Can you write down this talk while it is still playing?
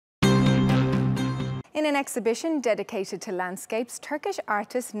In an exhibition dedicated to landscapes, Turkish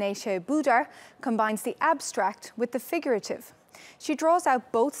artist Neşe Baydar combines the abstract with the figurative. She draws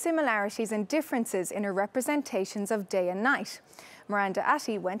out both similarities and differences in her representations of day and night. Miranda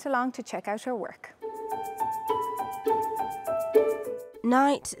Atti went along to check out her work.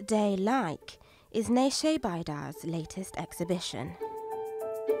 Night, Day, Like is Neşe Baydar's latest exhibition.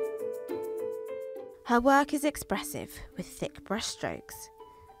 Her work is expressive with thick brushstrokes,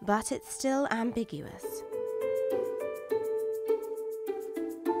 but it's still ambiguous.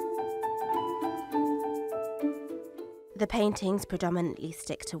 The paintings predominantly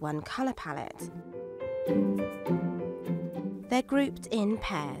stick to one colour palette. They're grouped in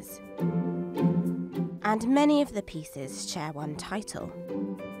pairs, and many of the pieces share one title.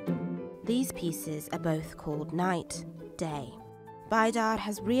 These pieces are both called Night, Day. Baydar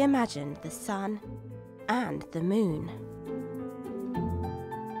has reimagined the sun and the moon.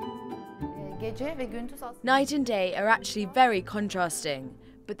 Night and day are actually very contrasting,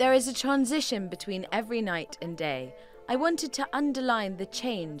 but there is a transition between every night and day. I wanted to underline the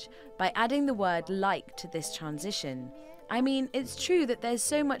change by adding the word like to this transition. I mean, it's true that there's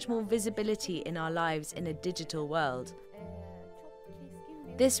so much more visibility in our lives in a digital world.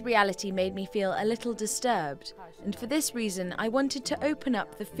 This reality made me feel a little disturbed, and for this reason I wanted to open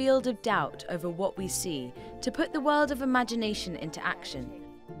up the field of doubt over what we see, to put the world of imagination into action.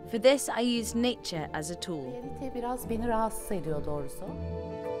 For this I used nature as a tool.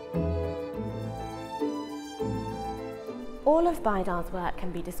 All of Baydar's work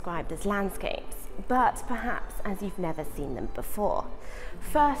can be described as landscapes, but perhaps as you've never seen them before.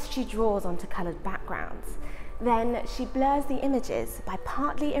 First, she draws onto coloured backgrounds. Then she blurs the images by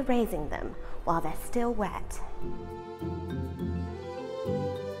partly erasing them while they're still wet.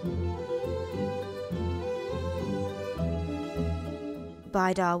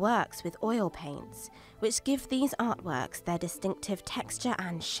 Baydar works with oil paints, which give these artworks their distinctive texture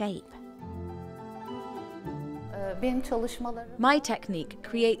and shape. My technique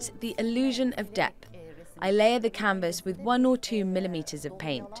creates the illusion of depth. I layer the canvas with 1 or 2 millimeters of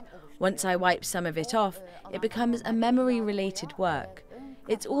paint. Once I wipe some of it off, it becomes a memory-related work.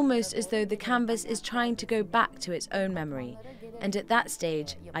 It's almost as though the canvas is trying to go back to its own memory, and at that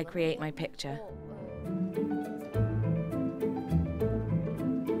stage, I create my picture.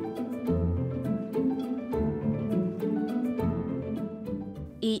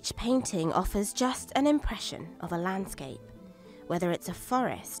 Each painting offers just an impression of a landscape, whether it's a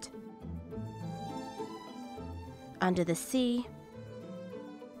forest, under the sea,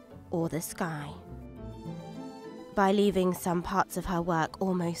 or the sky. By leaving some parts of her work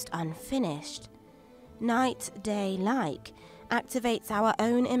almost unfinished, Night, Day, Like activates our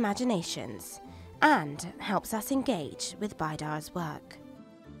own imaginations and helps us engage with Baydar's work.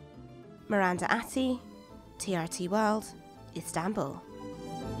 Miranda Atti, TRT World, Istanbul.